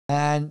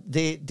And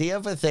the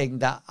other thing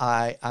that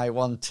I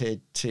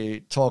wanted to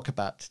talk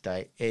about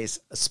today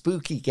is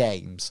spooky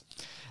games.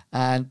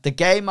 And the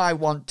game I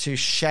want to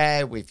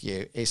share with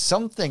you is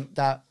something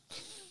that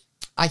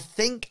I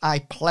think I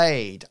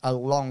played a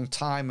long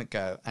time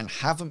ago and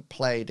haven't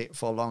played it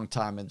for a long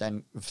time, and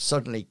then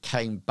suddenly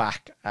came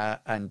back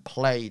and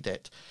played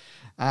it.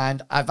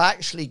 And I've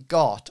actually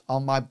got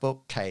on my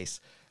bookcase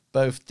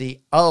both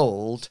the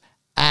old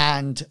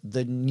and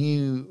the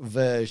new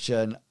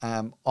version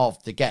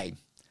of the game.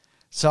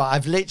 So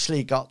I've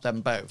literally got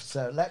them both.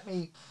 So let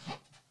me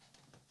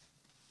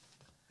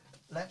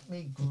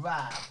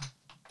grab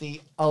the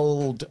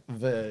old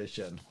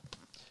version.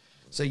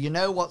 So you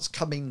know what's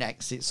coming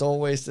next. It's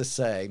always the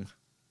same.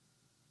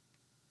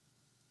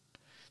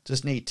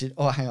 Just need to...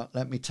 Oh, hang on.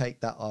 Let me take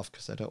that off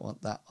because I don't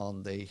want that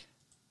on the...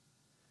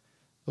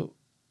 Oh,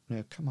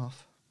 no, come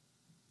off.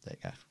 There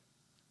you go.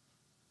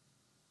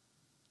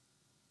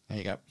 There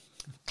you go.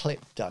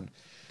 Clip done.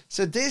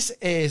 So this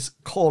is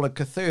Call of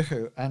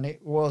Cthulhu, and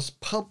it was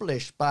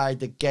published by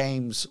the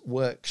Games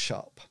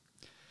Workshop.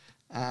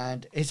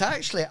 And it's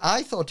actually...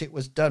 I thought it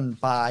was done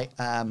by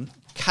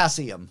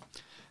Chaosium.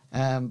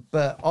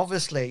 But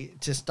obviously,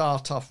 to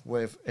start off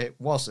with, it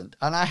wasn't.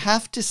 And I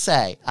have to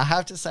say,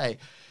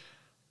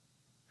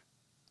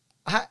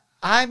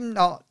 I'm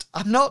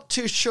not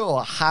too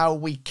sure how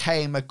we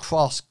came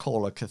across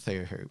Call of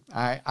Cthulhu.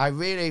 I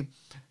really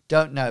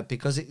don't know,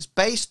 because it's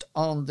based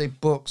on the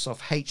books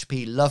of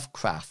H.P.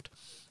 Lovecraft,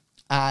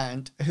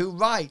 and who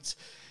writes,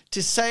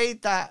 to say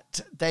that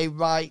they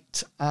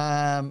write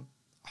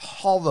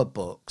horror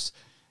books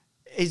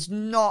is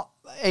not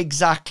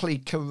exactly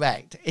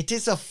correct. It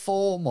is a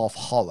form of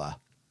horror,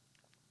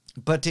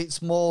 but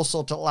it's more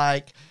sort of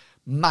like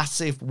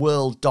massive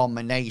world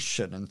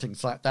domination and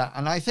things like that.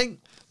 And I think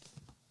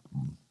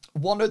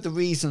one of the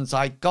reasons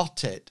I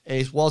got it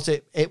was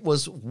it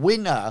was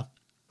winner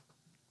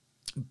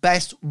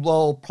best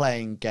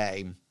role-playing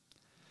game.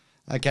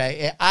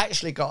 Okay, it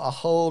actually got a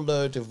whole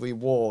load of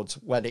rewards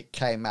when it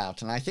came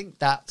out, and I think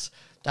that's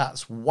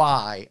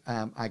why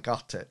I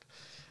got it.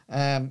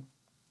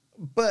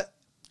 But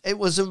it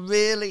was a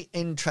really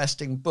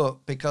interesting book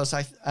because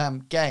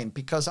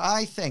because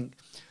I think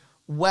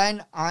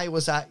when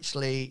I'd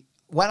actually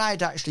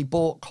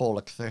bought Call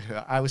of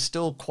Cthulhu, I was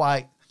still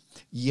quite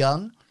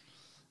young.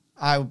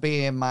 I would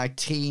be in my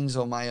teens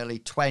or my early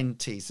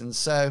 20s, and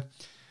so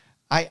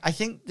I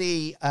think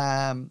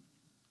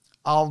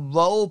our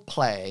role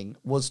playing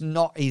was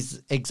not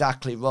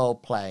exactly role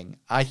playing.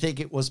 I think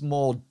it was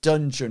more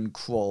dungeon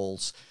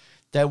crawls.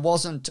 There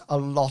wasn't a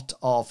lot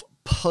of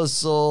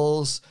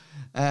puzzles.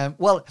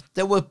 Well,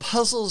 there were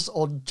puzzles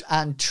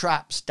and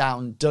traps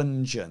down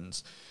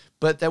dungeons,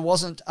 but there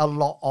wasn't a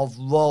lot of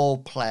role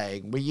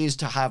playing. We used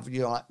to have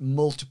like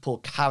multiple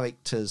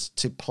characters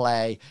to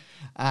play,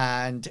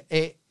 and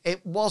it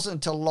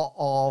wasn't a lot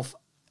of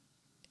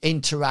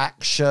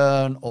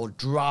interaction or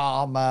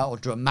drama or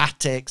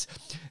dramatics.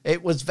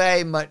 It was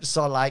very much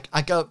so like,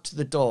 I go up to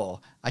the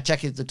door, I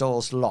check if the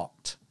door's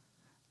locked.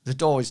 The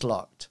door is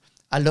locked.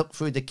 I look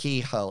through the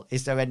keyhole.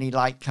 Is there any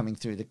light coming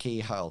through the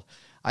keyhole?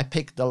 I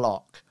pick the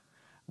lock.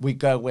 We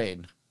go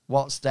in.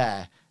 What's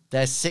there?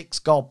 There's 6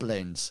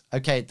 goblins.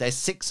 Okay, there's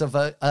 6 of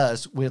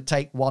us. We'll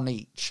take 1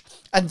 each.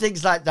 And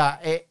things like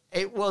that.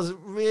 It was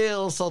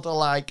real sort of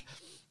like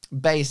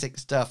basic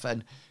stuff.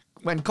 And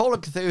when Call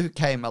of Cthulhu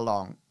came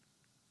along,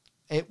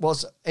 it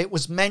was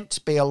meant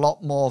to be a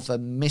lot more of a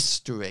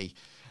mystery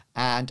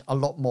and a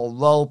lot more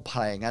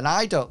role-playing. And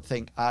I don't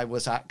think I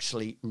was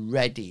actually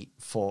ready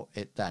for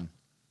it then.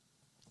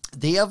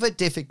 The other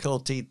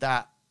difficulty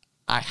that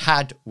I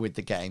had with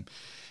the game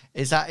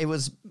is that it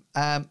was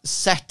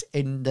set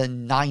in the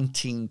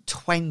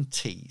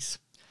 1920s.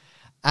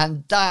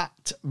 And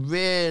that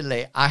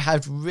really, I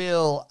had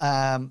real,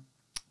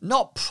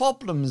 not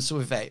problems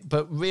with it,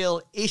 but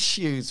real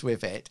issues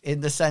with it,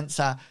 in the sense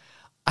that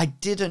I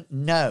didn't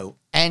know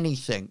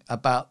anything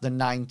about the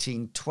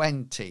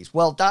 1920s.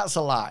 Well, that's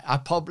a lie. I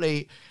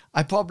probably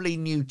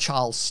knew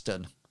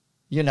Charleston.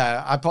 You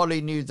know, I probably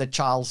knew the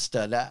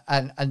Charleston,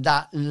 and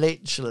that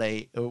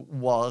literally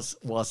was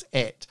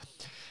it.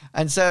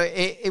 And so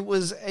it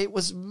was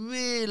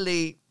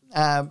really,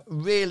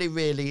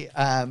 really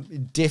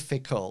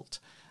difficult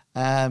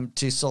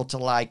to sort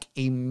of like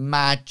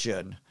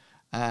imagine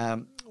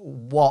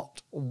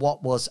what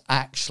was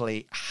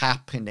actually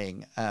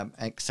happening,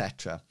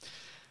 etc.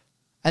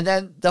 And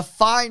then the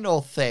final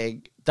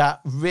thing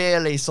that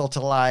really sort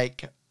of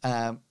like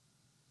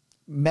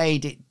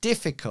made it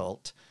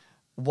difficult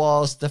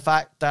was the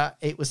fact that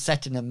it was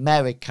set in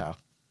America.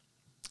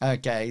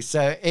 Okay,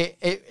 so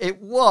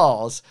it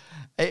was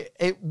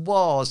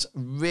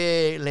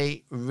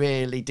really,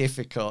 really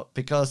difficult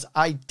because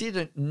I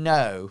didn't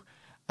know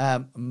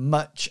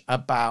much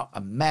about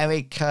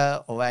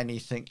America or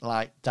anything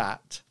like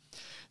that.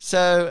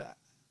 So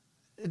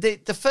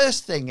the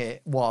first thing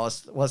it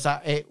was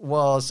that it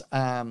was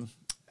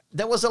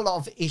there was a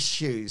lot of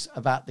issues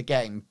about the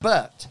game,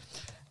 but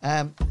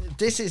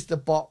this is the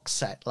box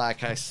set,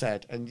 like I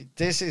said, and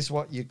this is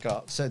what you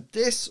got. So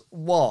this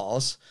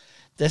was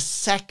the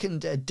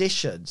second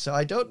edition. So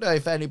I don't know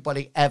if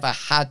anybody ever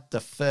had the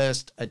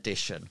first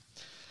edition.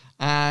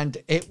 And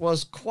it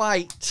was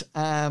quite,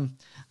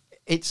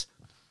 it's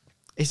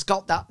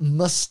got that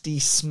musty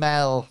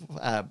smell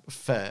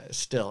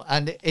still.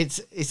 And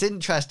it's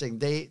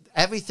interesting.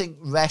 Everything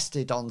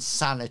rested on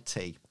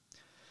sanity.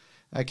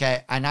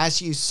 Okay, and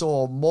as you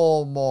saw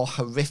more and more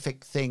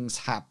horrific things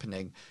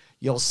happening,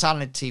 your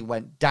sanity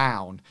went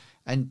down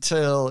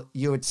until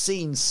you had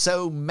seen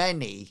so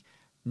many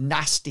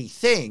nasty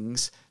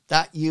things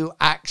that you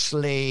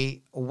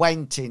actually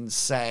went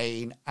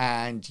insane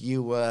and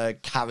you were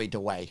carried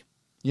away,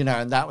 you know,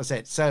 and that was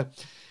it. So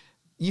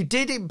you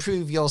did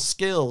improve your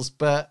skills,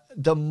 but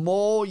the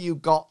more you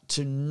got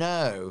to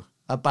know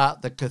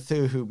about the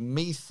Cthulhu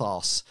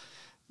mythos,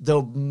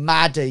 the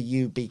madder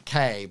you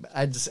became.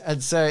 And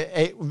so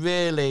it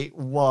really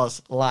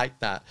was like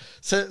that.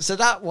 So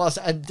that was,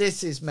 and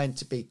this is meant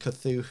to be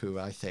Cthulhu,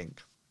 I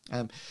think.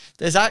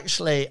 There's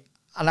actually,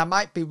 and I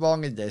might be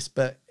wrong in this,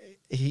 but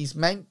he's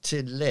meant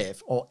to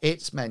live, or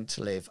it's meant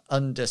to live,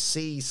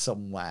 undersea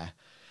somewhere.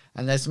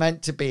 And there's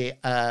meant to be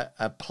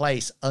a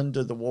place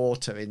under the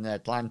water in the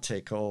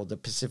Atlantic or the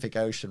Pacific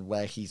Ocean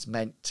where he's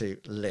meant to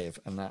live,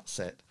 and that's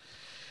it.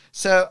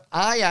 So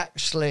I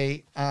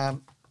actually,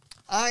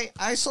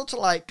 I sort of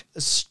like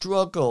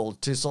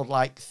struggled to sort of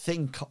like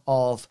think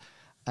of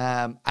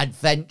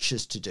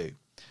adventures to do.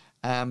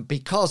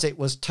 Because it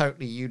was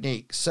totally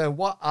unique. So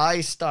what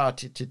I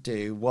started to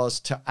do was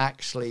to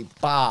actually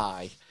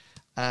buy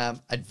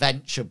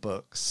adventure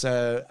books.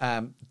 So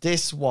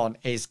this one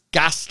is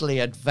Ghastly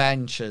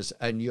Adventures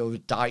and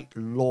Erudite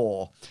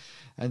Lore.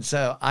 And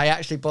so I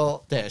actually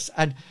bought this.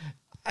 And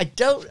I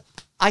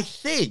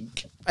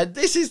think, and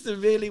this is the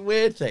really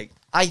weird thing,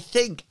 I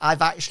think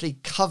I've actually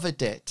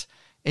covered it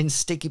in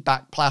sticky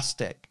back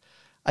plastic.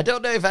 I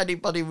don't know if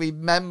anybody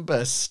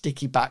remembers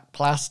sticky back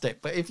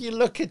plastic, but if you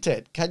look at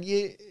it, can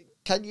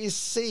you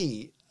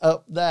see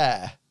up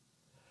there?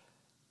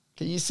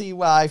 Can you see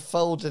where I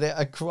folded it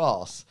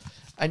across?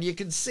 And you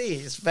can see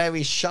it's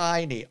very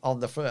shiny on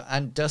the front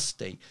and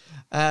dusty.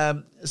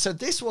 So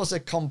this was a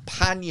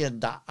companion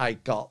that I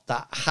got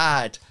that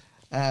had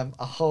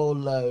a whole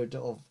load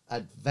of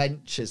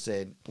adventures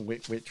in,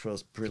 which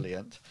was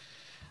brilliant.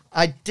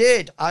 I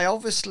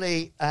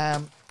obviously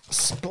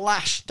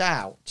splashed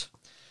out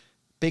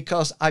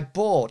because I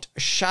bought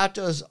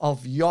Shadows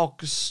of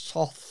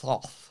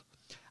Yog-Sothoth,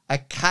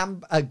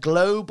 a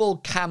global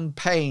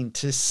campaign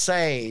to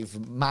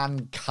save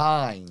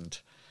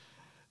mankind.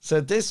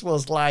 So this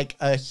was like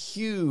a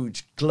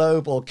huge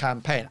global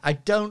campaign. I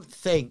don't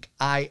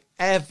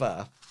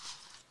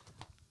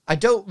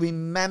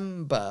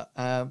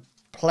remember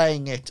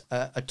playing it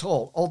at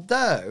all.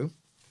 Although,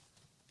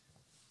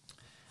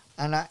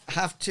 and I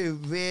have to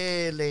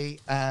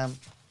really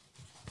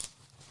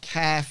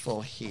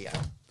careful here,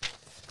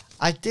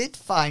 I did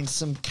find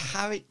some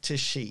character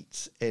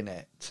sheets in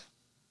it.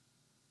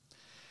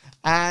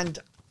 And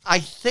I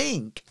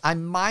think I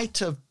might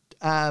have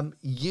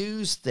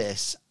used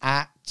this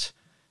at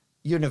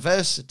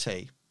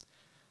university.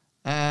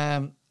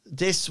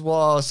 This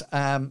was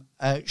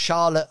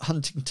Charlotte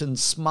Huntington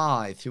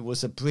Smythe, who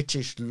was a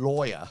British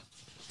lawyer.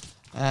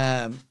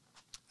 And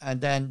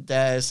then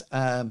there's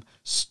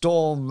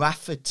Storm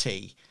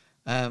Rafferty,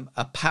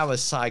 a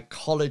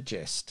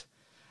parapsychologist.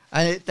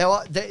 And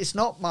it's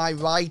not my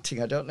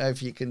writing. I don't know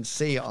if you can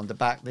see it on the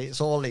back. It's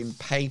all in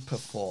paper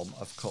form,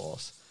 of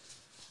course.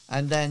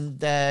 And then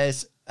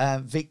there's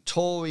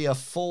Victoria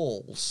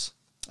Falls,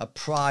 a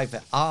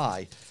private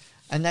eye.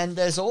 And then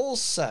there's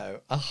also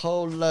a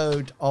whole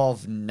load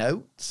of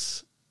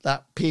notes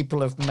that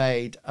people have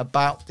made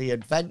about the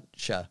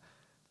adventure.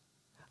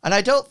 And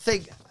I don't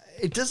think,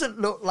 it doesn't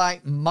look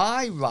like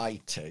my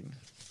writing.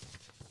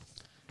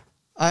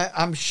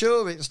 I'm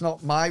sure it's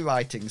not my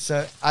writing,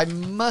 so I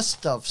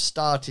must have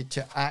started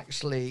to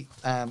actually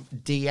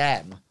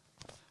DM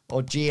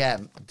or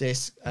GM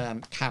this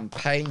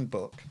campaign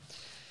book.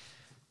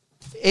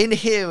 In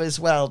here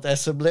as well,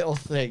 there's some little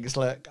things.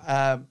 Look,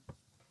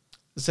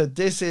 so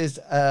this is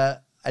an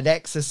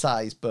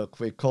exercise book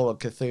with Call of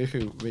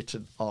Cthulhu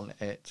written on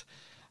it.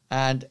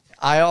 And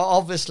I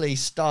obviously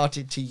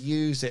started to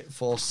use it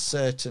for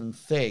certain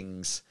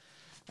things.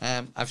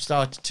 I've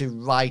started to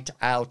write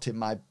out in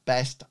my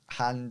best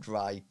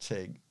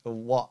handwriting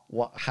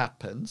what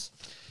happens.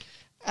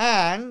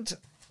 And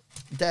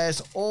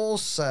there's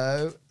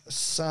also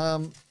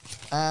some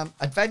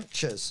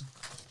adventures.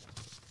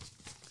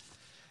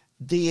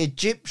 The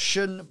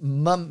Egyptian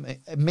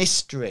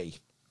mystery.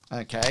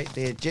 Okay,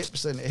 the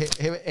Egyptian,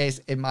 here it is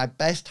in my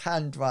best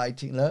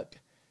handwriting, look.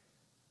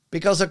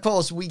 Because, of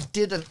course, we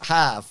didn't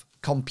have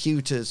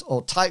computers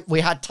or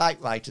we had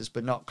typewriters,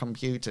 but not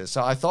computers.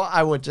 So I thought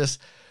I would just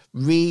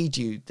read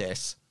you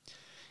this.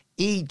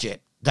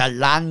 Egypt, the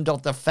land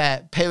of the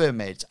fair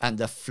pyramids and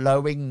the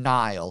flowing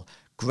Nile,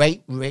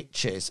 great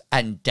riches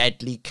and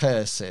deadly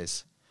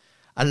curses.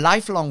 A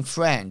lifelong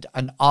friend,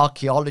 an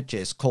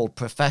archaeologist called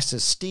Professor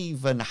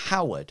Stephen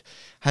Howard,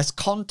 has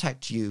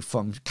contacted you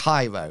from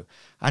Cairo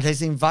and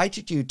has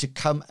invited you to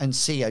come and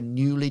see a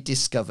newly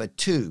discovered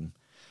tomb.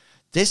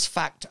 This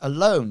fact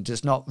alone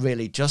does not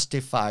really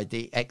justify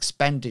the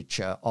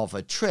expenditure of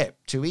a trip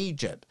to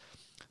Egypt,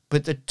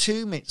 but the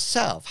tomb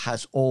itself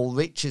has all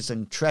riches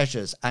and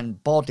treasures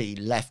and body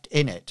left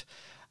in it,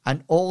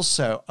 and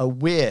also a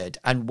weird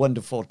and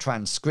wonderful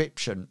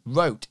transcription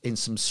wrote in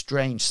some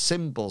strange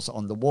symbols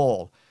on the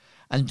wall,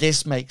 and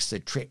this makes the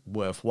trip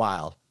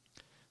worthwhile.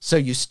 So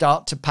you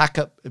start to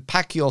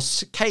pack your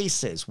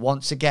cases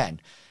once again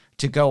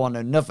to go on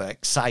another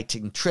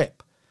exciting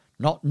trip,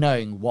 not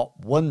knowing what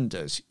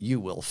wonders you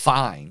will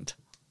find.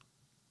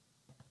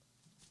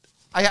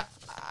 I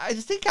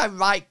think I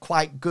write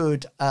quite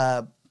good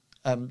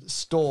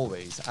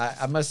stories,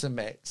 I must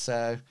admit.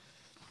 So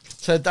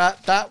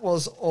that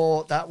was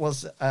all. That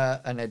was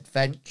an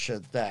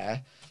adventure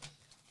there.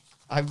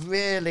 I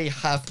really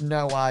have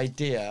no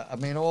idea. I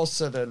mean, all of a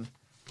sudden,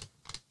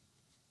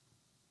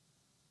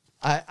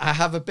 I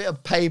have a bit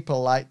of paper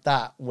like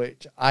that,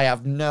 which I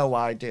have no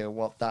idea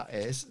what that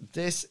is.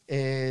 This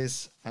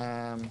is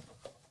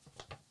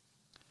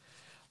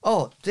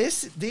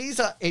these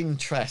are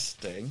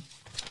interesting.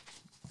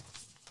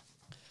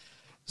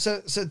 So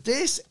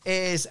this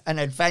is an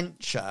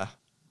adventure,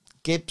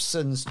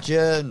 Gibson's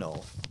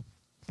journal.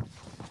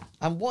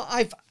 And what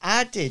I've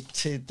added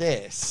to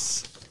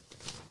this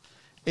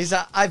is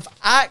that I've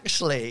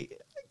actually,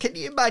 can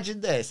you imagine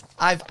this?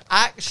 I've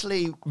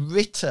actually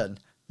written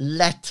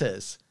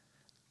letters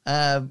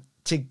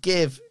to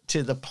give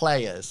to the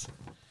players.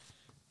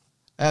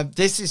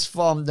 This is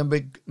from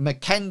the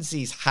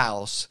Mackenzie's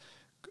house,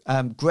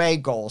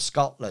 Gregor,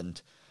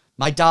 Scotland.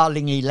 My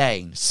darling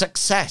Elaine,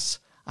 success!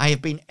 I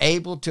have been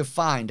able to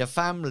find a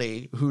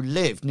family who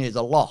live near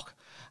the loch,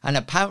 and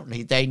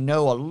apparently they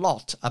know a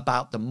lot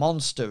about the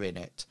monster in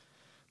it.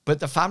 But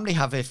the family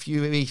have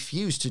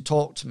refused to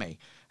talk to me,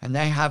 and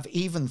they have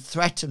even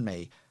threatened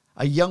me.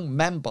 A young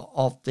member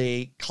of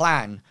the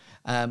clan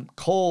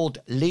called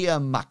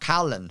Liam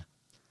MacAllan.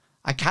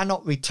 I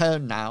cannot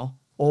return now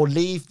or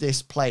leave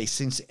this place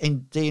since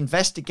the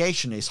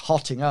investigation is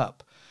hotting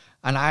up,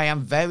 and I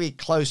am very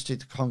close to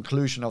the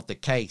conclusion of the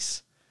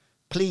case.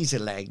 Please,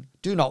 Elaine,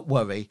 do not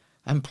worry,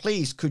 and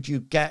please could you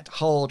get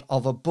hold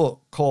of a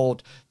book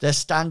called The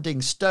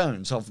Standing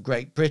Stones of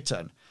Great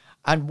Britain,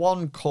 and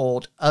one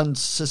called it's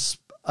sort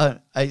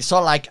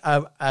of like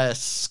a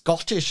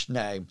Scottish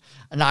name,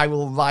 and I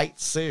will write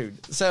soon.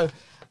 So,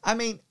 I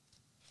mean,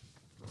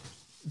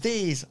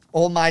 these,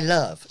 All My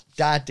Love,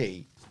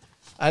 Daddy,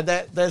 and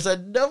there's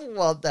another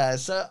one there.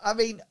 So, I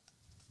mean,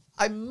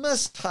 I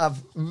must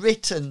have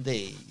written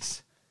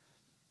these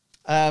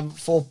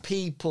for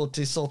people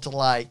to sort of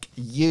like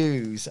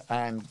use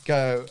and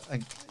go,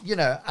 and, you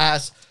know,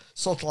 as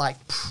sort of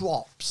like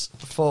props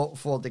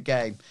for the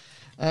game.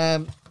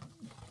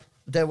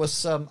 There was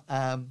some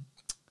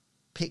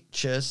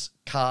pictures,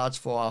 cards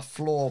for our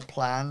floor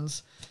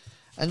plans.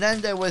 And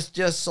then there was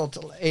just sort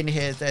of in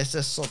here, there's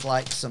just sort of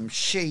like some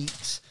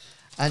sheets,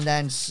 and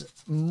then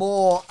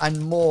more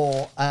and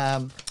more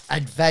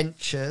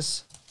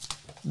adventures.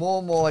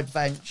 More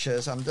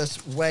adventures. I'm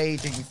just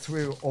wading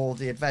through all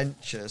the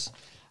adventures.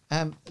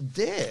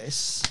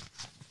 This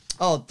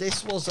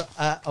was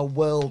a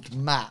world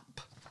map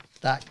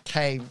that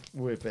came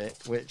with it,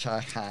 which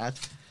I had,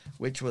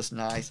 which was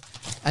nice.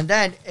 And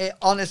then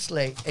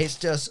honestly, it's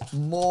just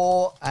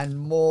more and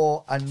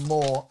more and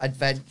more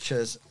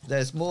adventures.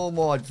 There's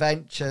more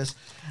adventures.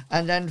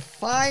 And then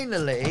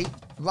finally,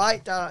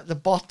 right down at the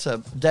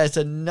bottom, there's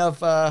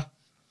another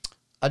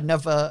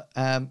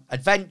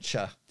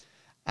adventure.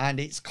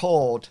 And it's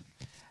called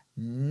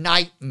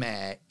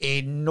Nightmare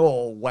in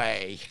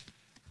Norway.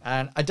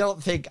 And I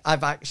don't think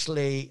I've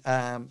actually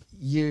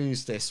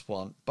used this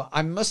one, but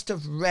I must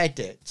have read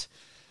it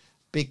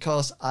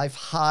because I've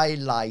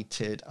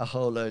highlighted a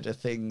whole load of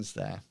things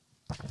there.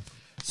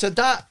 So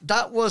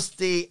that was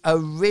the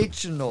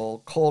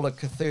original Call of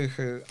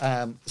Cthulhu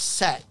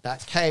set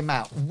that came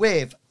out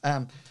with...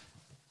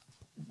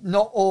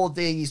 not all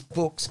these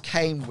books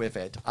came with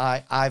it.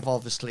 I've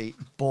obviously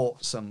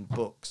bought some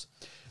books.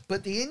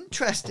 But the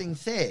interesting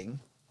thing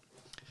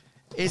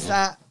is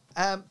that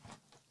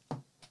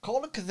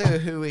Call of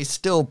Cthulhu is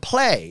still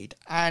played,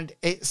 and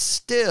it's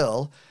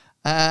still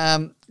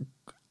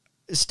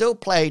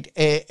played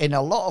in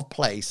a lot of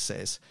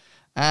places.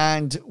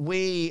 And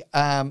we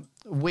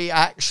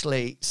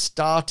actually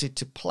started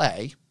to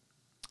play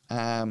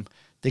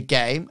the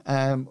game.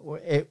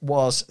 It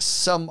was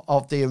some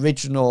of the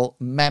original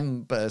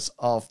members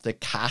of the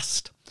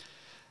cast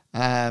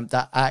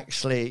that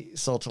actually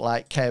sort of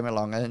like came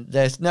along, and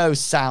there's no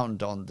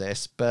sound on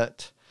this,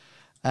 but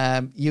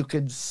you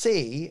can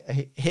see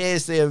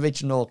here's the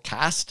original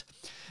cast,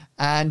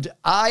 and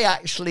I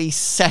actually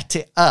set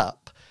it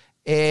up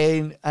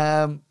in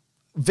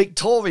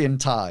Victorian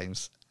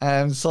times,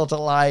 sort of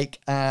like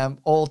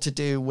all to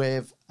do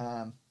with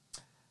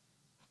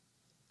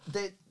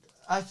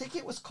I think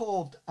it was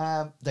called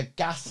the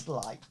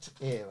Gaslight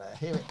era.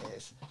 Here it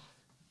is.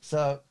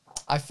 So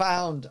I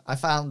found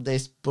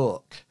this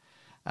book,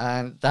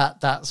 and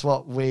that's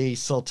what we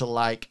sort of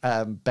like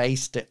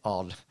based it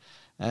on.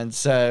 And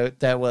so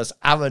there was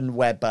Aaron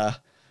Webber,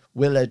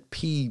 Willard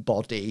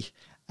Peabody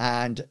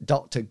and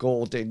Dr.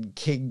 Gordon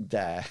King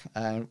there.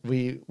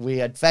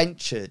 We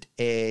adventured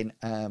in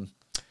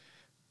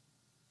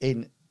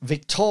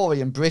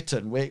Victorian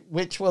Britain,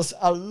 which was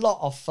a lot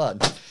of fun.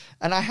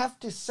 And I have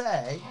to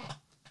say,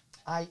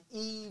 I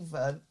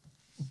even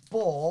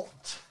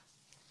bought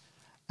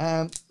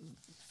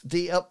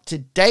the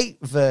up-to-date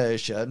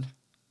version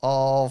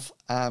of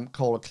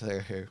Call of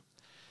Cthulhu.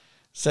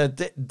 So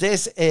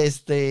this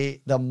is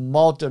the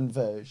modern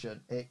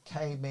version. It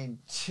came in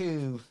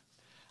two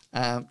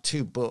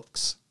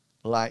books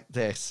like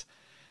this.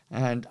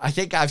 And I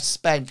think I've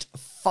spent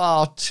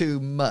far too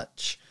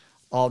much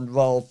on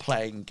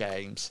role-playing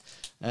games,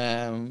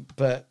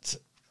 but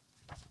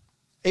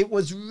it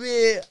was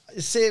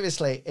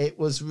seriously, it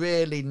was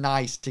really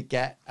nice to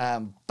get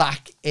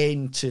back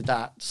into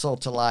that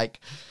sort of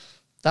like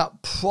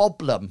that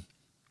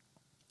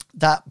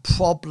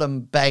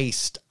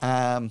problem-based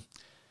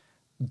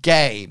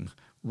game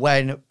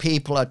when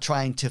people are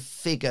trying to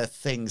figure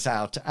things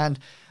out. And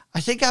I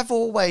think I've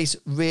always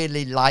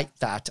really liked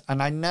that.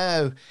 And I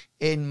know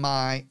in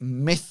my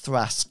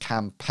Mithras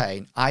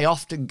campaign, I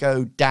often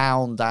go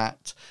down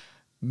that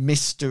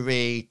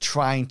mystery,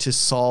 trying to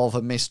solve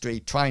a mystery,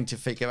 trying to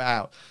figure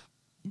out.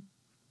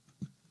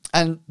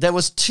 And there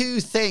was two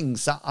of the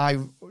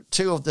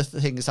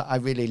things that I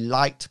really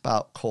liked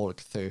about Call of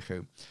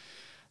Cthulhu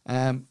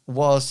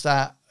was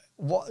that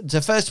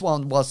the first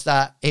one was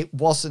that it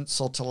wasn't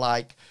sort of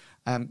like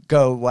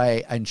go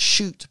away and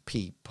shoot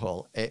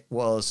people. It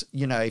was,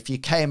 you know, if you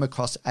came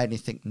across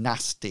anything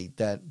nasty,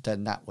 then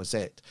that was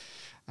it.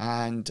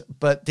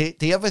 But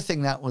the other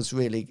thing that was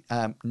really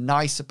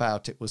nice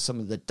about it was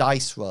some of the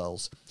dice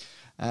rolls,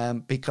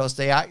 because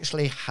they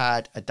actually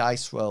had a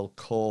dice roll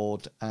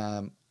called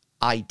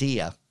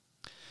Idea.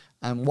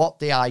 And what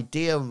the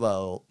idea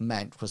roll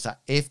meant was that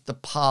if the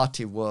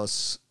party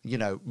was, you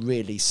know,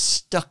 really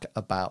stuck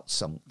about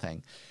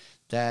something,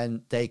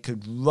 then they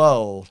could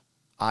roll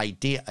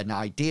an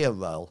idea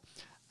roll,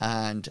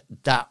 and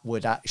that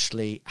would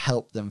actually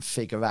help them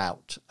figure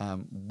out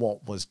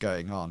what was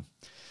going on.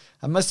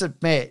 I must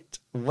admit,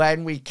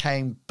 when we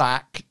came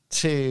back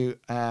to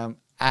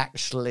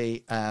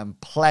actually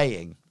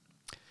playing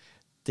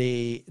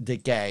the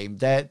game,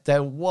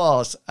 there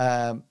was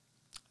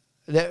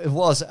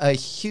a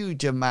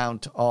huge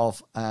amount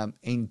of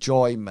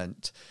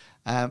enjoyment.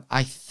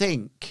 I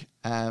think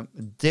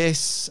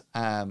this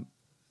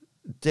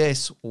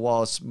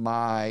was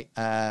my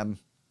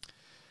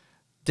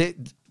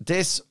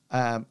this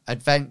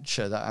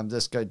adventure that I'm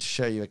just going to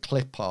show you a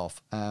clip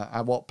of.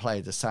 I won't play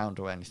the sound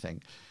or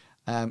anything.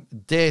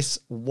 This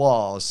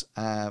was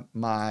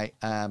my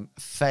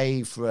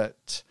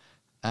favorite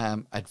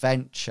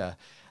adventure.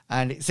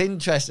 And it's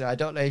interesting, I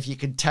don't know if you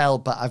can tell,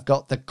 but I've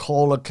got the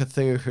Call of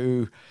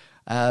Cthulhu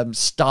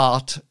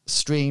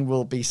stream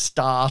will be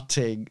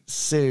starting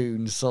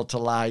soon, sort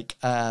of like,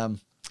 I've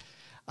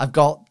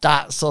got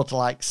that sort of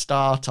like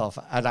start off.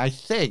 And I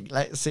think,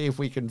 let's see if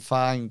we can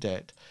find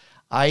it.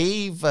 I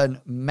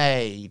even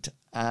made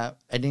an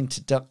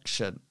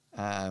introduction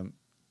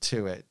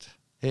to it.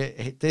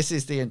 This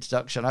is the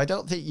introduction. I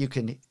don't think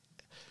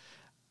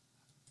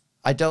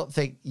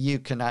you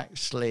can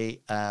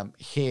actually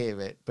hear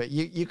it, but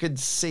you can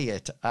see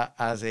it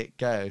as it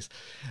goes.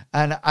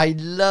 And I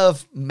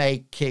love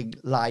making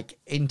like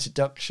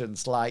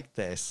introductions like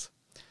this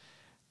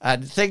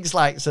and things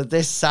like, so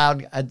this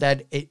sound, and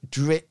then it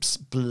drips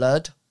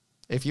blood.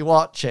 If you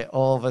watch it,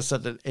 all of a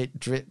sudden it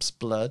drips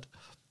blood.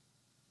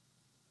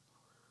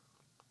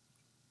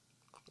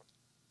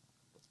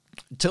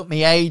 It took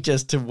me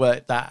ages to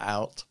work that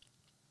out.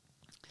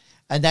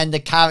 And then the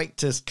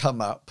characters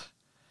come up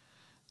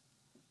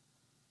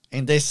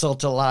in this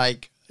sort of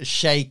like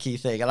shaky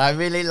thing. And I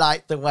really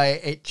like the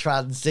way it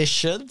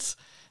transitions.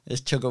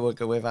 There's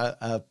Chugga with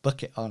a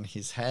bucket on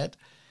his head,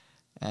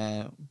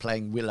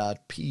 playing Willard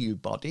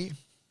Peabody.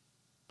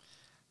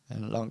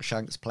 And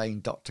Longshanks playing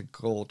Dr.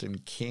 Gordon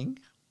King.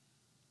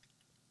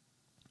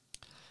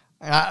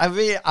 And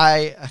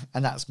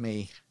that's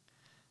me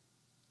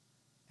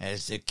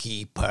as the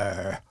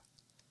keeper.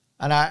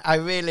 And I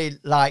really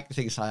like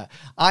things like that.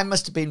 I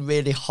must have been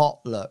really hot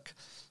luck,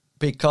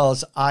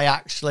 because I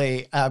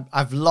actually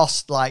I've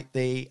lost like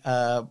the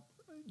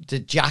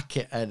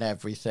jacket and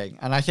everything,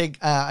 and I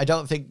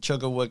don't think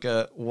Chugga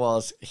Wugga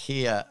was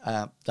here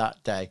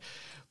that day.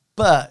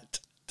 But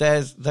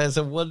there's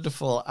a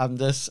wonderful, I'm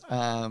just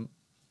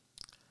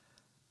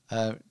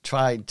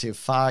trying to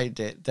find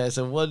it. There's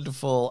a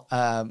wonderful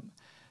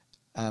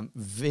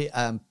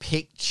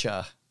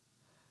picture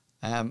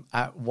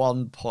at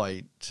one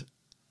point.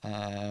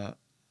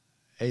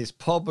 Is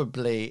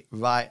probably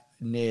right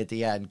near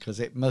the end, because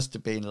it must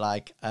have been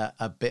like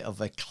a bit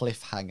of a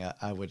cliffhanger,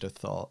 I would have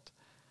thought.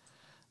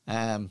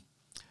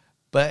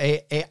 But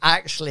it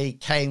actually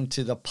came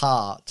to the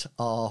part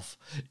of,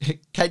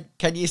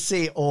 can you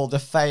see all the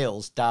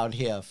fails down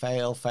here?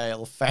 Fail,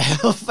 fail,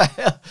 fail,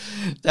 fail.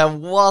 There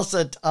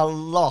wasn't a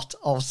lot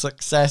of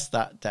success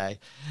that day.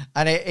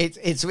 And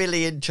it's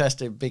really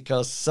interesting,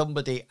 because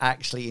somebody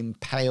actually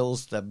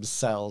impales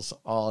themselves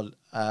on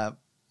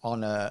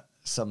on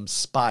some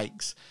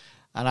spikes,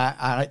 and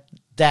I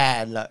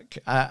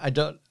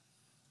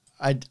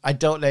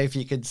don't know if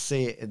you can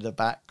see it in the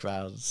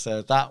background.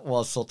 So that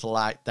was sort of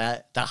like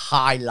the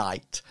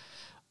highlight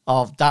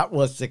of that,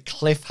 was the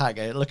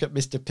cliffhanger. Look at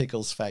Mr.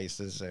 Pickle's face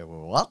and say,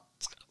 what?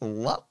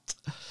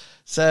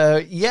 So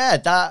yeah,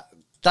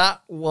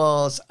 that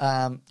was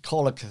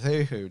Call of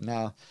Cthulhu.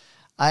 Now,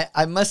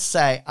 I must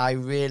say I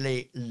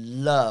really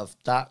loved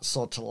that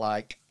sort of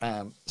like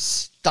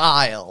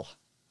style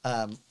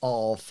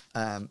of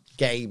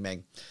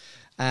gaming.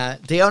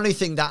 The only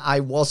thing that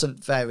I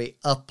wasn't very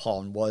up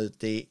on was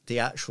the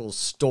actual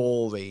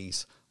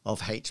stories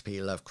of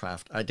H.P.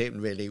 Lovecraft. I didn't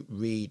really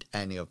read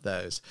any of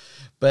those.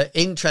 But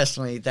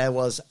interestingly, there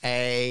was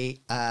a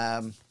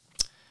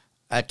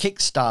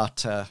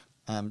Kickstarter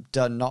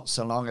done not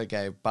so long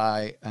ago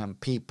by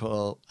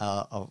people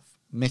of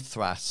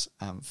Mithras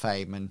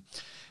fame, and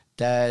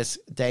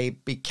they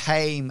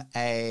became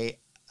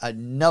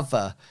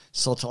another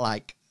sort of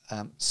like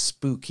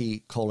spooky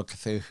Call of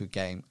Cthulhu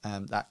game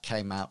that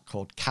came out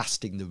called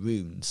Casting the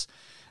Runes,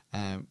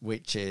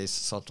 which is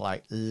sort of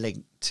like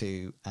linked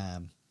to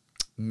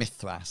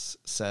Mithras.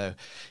 So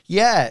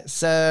yeah,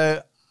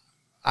 so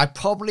I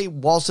probably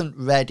wasn't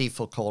ready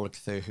for Call of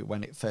Cthulhu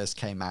when it first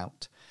came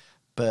out,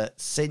 but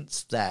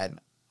since then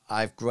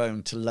I've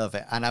grown to love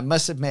it. And I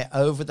must admit,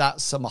 over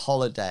that summer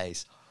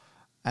holidays,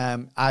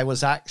 I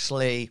was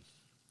actually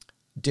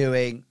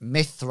doing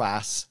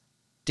Mithras,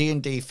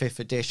 D&D 5th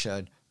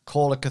edition,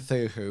 Call of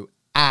Cthulhu,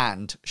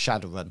 and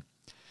Shadowrun.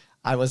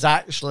 I was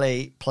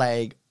actually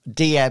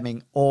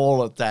DMing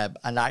all of them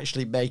and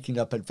actually making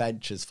up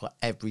adventures for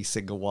every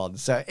single one.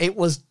 So it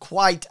was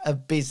quite a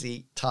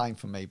busy time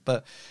for me,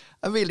 but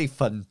a really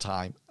fun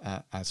time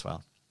as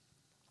well.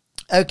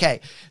 Okay,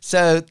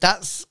 so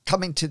that's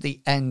coming to the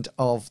end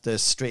of the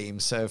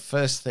stream. So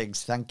first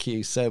things, thank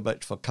you so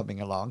much for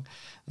coming along.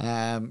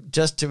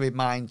 Just to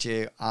remind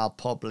you, I'll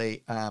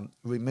probably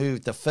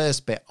remove the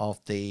first bit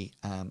of the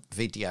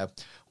video,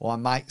 or I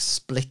might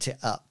split it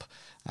up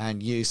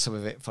and use some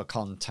of it for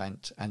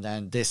content, and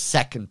then this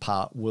second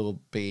part will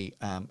be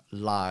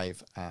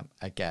live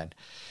again.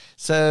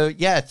 So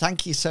yeah,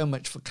 thank you so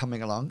much for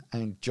coming along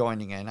and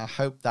joining in. I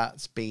hope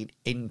that's been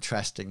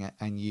interesting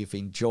and you've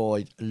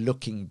enjoyed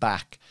looking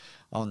back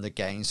on the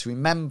games.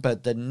 Remember,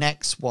 the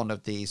next one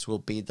of these will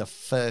be the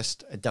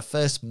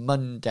first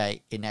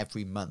Monday in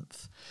every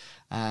month,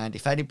 and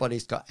if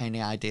anybody's got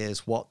any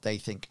ideas what they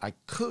think I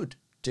could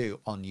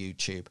do on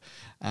YouTube,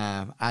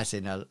 as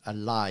in a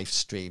live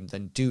stream,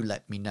 then do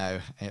let me know.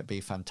 It'd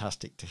be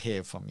fantastic to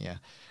hear from you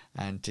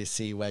and to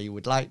see where you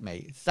would like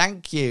me.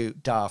 Thank you,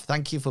 Darth.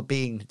 Thank you for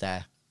being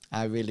there.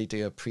 I really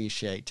do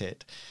appreciate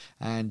it.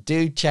 And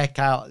do check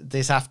out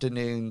this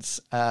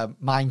afternoon's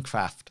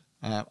Minecraft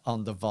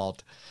on the VOD.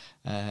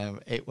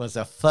 It was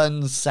a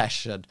fun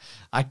session.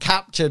 I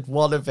captured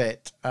one of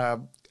it,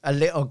 a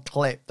little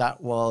clip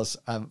that was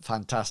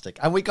fantastic.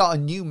 And we got a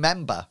new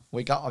member.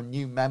 We got a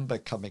new member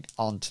coming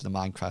onto the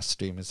Minecraft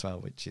stream as well,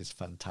 which is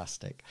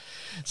fantastic.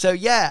 So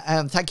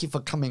yeah, thank you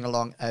for coming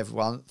along,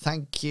 everyone.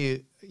 Thank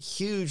you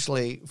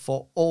hugely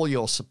for all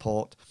your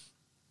support.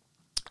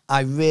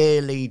 I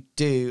really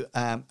do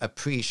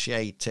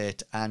appreciate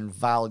it and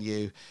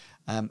value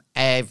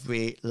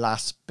every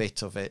last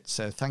bit of it.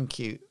 So thank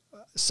you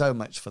so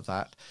much for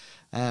that.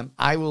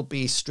 I will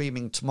be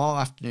streaming tomorrow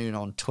afternoon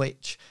on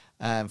Twitch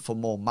for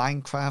more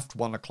Minecraft,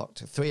 1 o'clock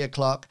to 3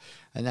 o'clock.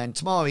 And then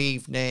tomorrow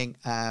evening,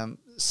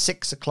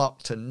 6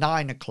 o'clock to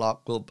 9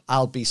 o'clock,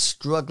 I'll be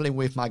struggling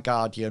with my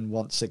Guardian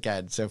once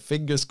again. So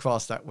fingers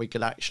crossed that we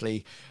can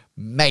actually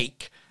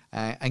make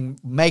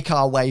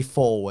our way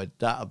forward.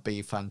 That would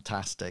be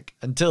fantastic.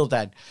 Until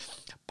then,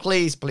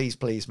 please, please,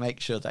 please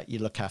make sure that you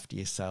look after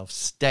yourself.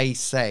 Stay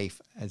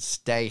safe and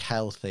stay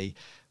healthy.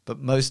 But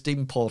most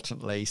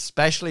importantly,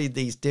 especially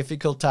these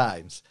difficult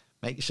times,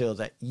 make sure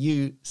that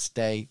you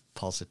stay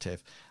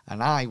positive.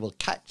 And I will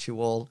catch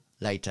you all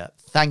later.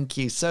 Thank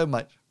you so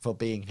much for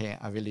being here.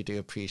 I really do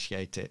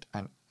appreciate it.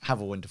 And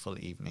have a wonderful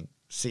evening.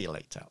 See you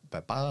later.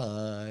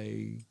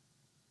 Bye-bye.